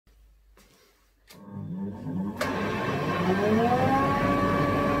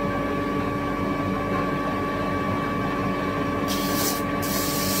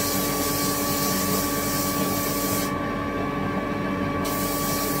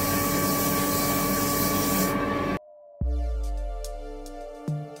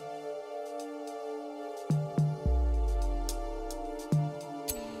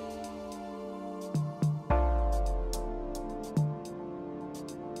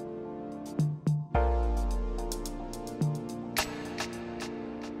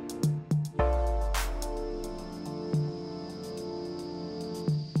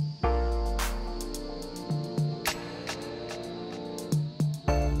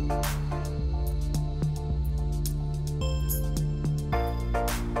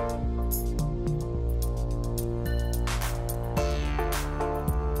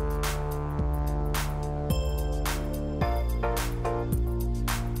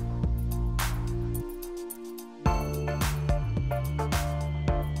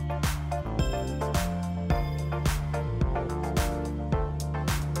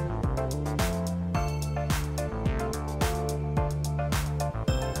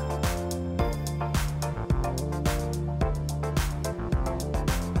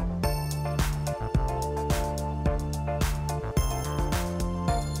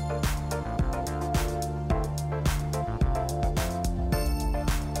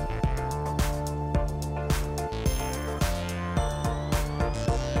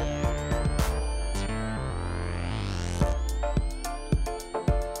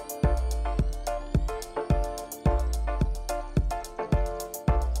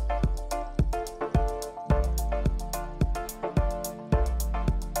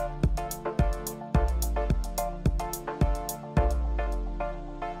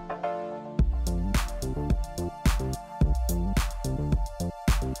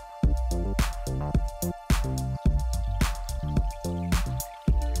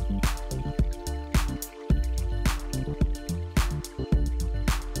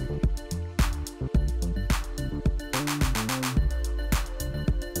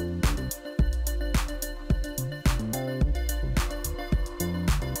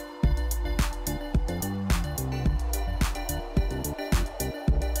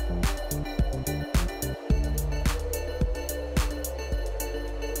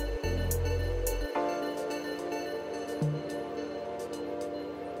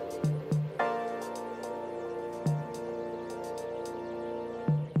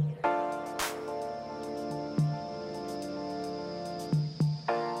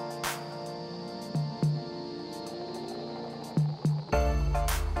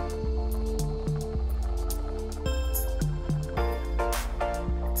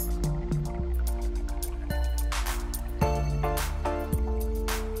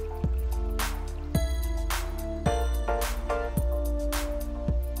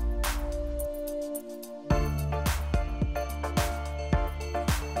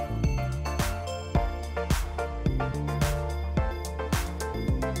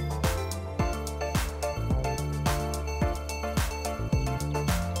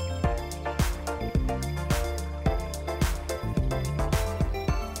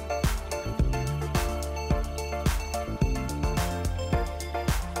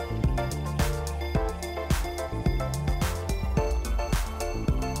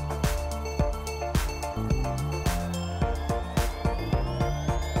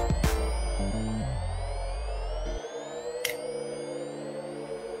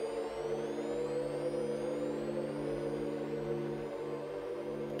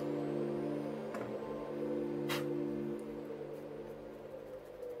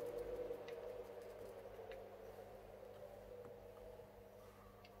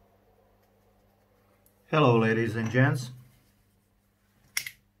Hello ladies and gents.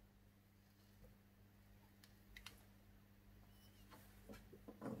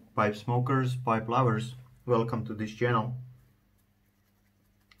 Pipe smokers, pipe lovers, welcome to this channel.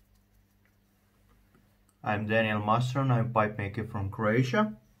 I'm Mustran, I'm a pipe maker from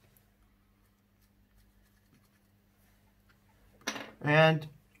Croatia. And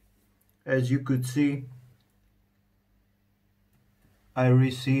as you could see, I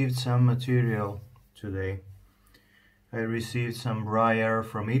received some material today. I received some Briar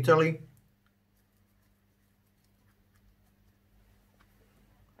from Italy.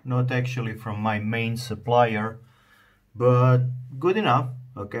 Not actually from my main supplier, but good enough,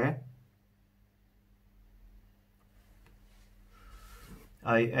 okay?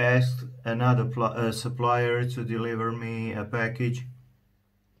 I asked another supplier to deliver me a package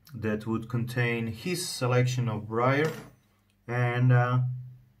that would contain his selection of Briar, and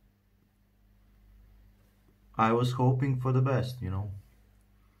I was hoping for the best, you know.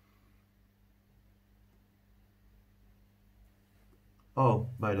 Oh,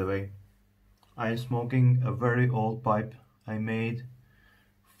 by the way, I'm smoking a very old pipe I made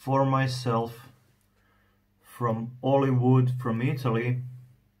for myself from olive wood from Italy.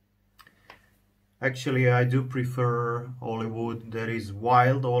 Actually, I do prefer olive wood that is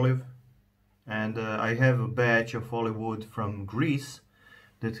wild olive, and I have a batch of olive wood from Greece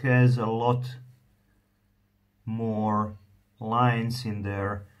that has a lot more lines in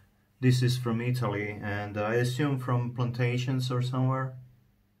there. This is from Italy, and I assume from plantations or somewhere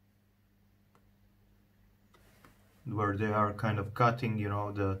where they are kind of cutting, you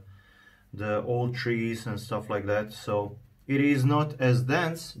know, the old trees and stuff like that. So it is not as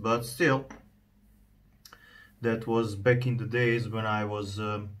dense, but still, that was back in the days when I was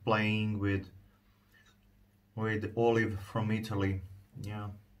playing with olive from Italy. Yeah,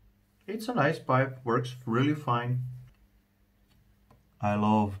 it's a nice pipe, works really fine. I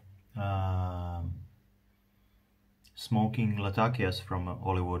love smoking latakias from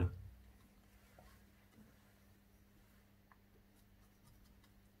olive wood.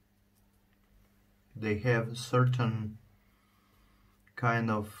 They have certain kind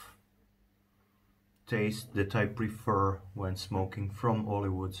of taste that I prefer when smoking from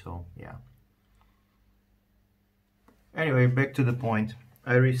olive wood, so yeah. Anyway, back to the point.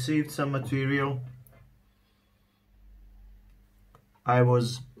 I received some material. I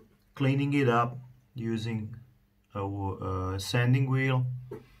was cleaning it up using a sanding wheel,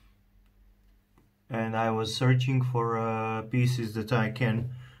 and I was searching for pieces that I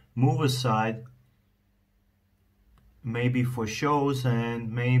can move aside, maybe for shows,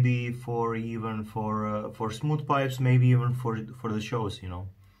 and maybe for even for smooth pipes, maybe even for the shows, you know.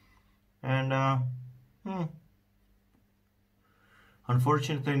 And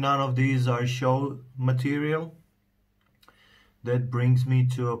unfortunately, none of these are show material. That brings me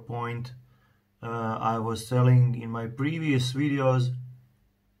to a point I was telling in my previous videos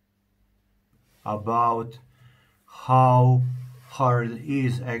about how hard it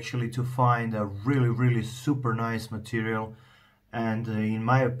is actually to find a really super nice material. And in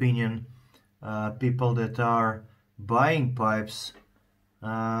my opinion, people that are buying pipes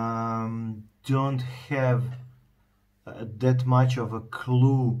don't have that much of a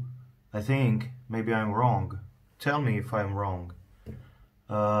clue. I think, maybe I'm wrong, tell me if I'm wrong,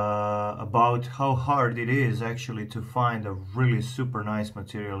 about how hard it is actually to find a really super nice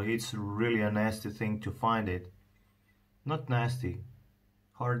material. It's really a nasty thing to find it. Not nasty,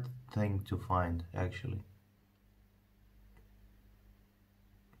 hard thing to find actually.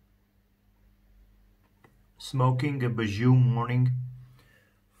 Smoking a Bijou morning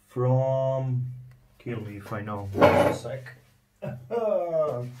from, kill me if I know, wait a sec.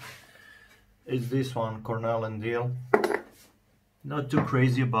 It's this one, Cornell and Deal. Not too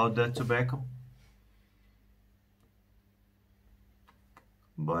crazy about that tobacco,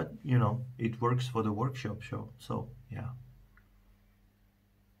 but you know, it works for the workshop show, so yeah.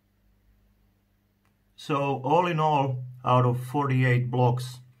 So all in all, out of 48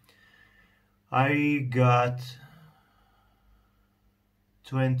 blocks, I got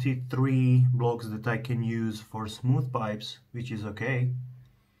 23 blocks that I can use for smooth pipes, which is okay.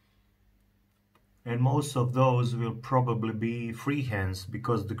 And most of those will probably be freehands,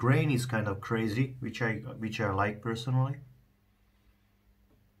 because the grain is kind of crazy, which I like personally.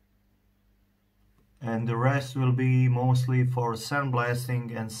 And the rest will be mostly for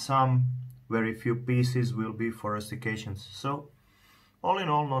sandblasting, and some very few pieces will be for rustications. So all in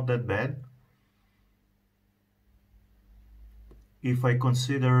all, not that bad. If I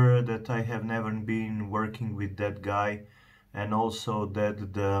consider that I have never been working with that guy, and also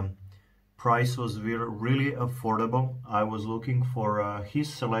that the price was really affordable. I was looking for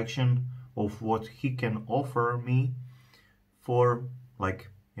his selection of what he can offer me for, like,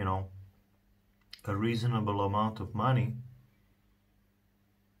 you know, a reasonable amount of money.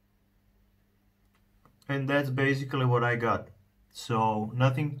 And that's basically what I got. So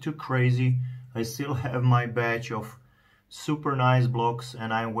nothing too crazy. I still have my batch of super nice blocks,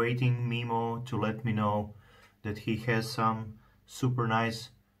 and I'm waiting Mimo to let me know that he has some super nice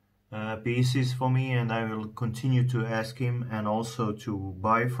pieces for me, and I will continue to ask him and also to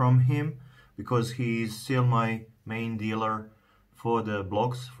buy from him, because he is still my main dealer for the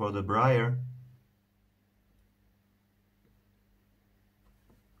blocks for the Briar.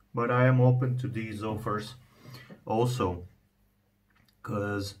 But I am open to these offers also,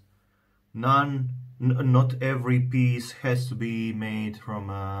 because not every piece has to be made from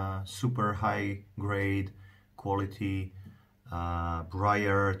a super high grade quality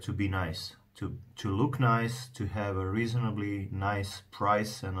Briar to be nice, to look nice, to have a reasonably nice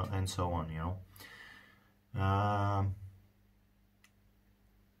price, and so on, you know.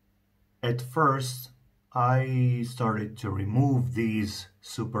 At first I started to remove these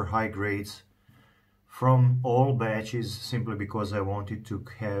super high grades from all batches simply because I wanted to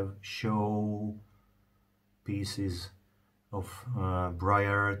have show pieces of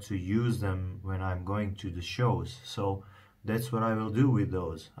Briar to use them when I'm going to the shows. So that's what I will do with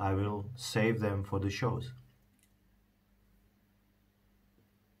those. I will save them for the shows.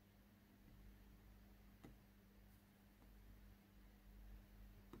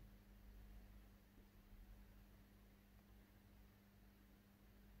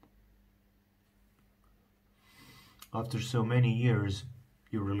 After so many years,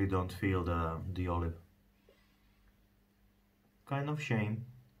 you really don't feel the olive. Kind of shame.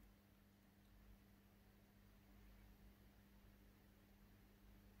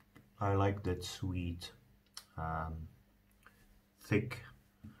 I like that sweet, thick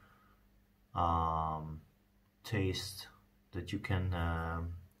taste that you can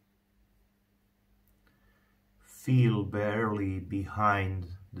feel barely behind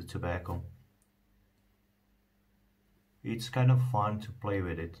the tobacco. It's kind of fun to play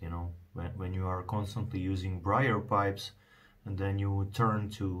with it, you know, when you are constantly using Briar pipes and then you turn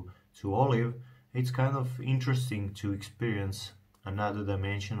to olive. It's kind of interesting to experience another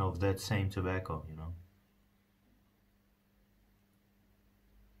dimension of that same tobacco, you know.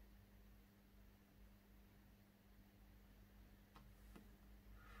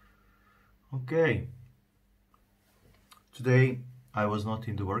 Okay, today I was not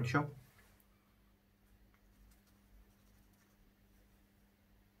in the workshop.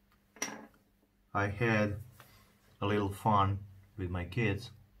 I had a little fun with my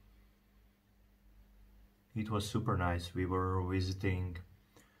kids. It was super nice. We were visiting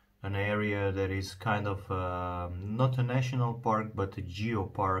an area that is kind of not a national park but a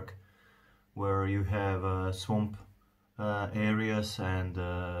geopark, where you have swamp areas and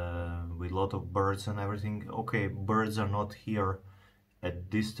with a lot of birds and everything. Okay, birds are not here at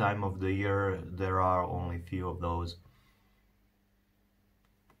this time of the year. There are only few of those.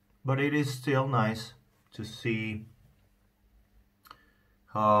 But it is still nice to see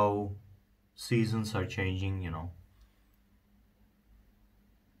how seasons are changing, you know.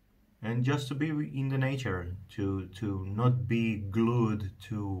 And just to be in the nature, to not be glued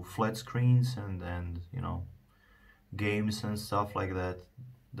to flat screens and you know, games and stuff like that.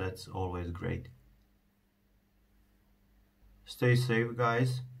 That's always great. Stay safe,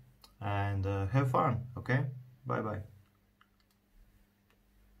 guys, and have fun, okay? Bye bye.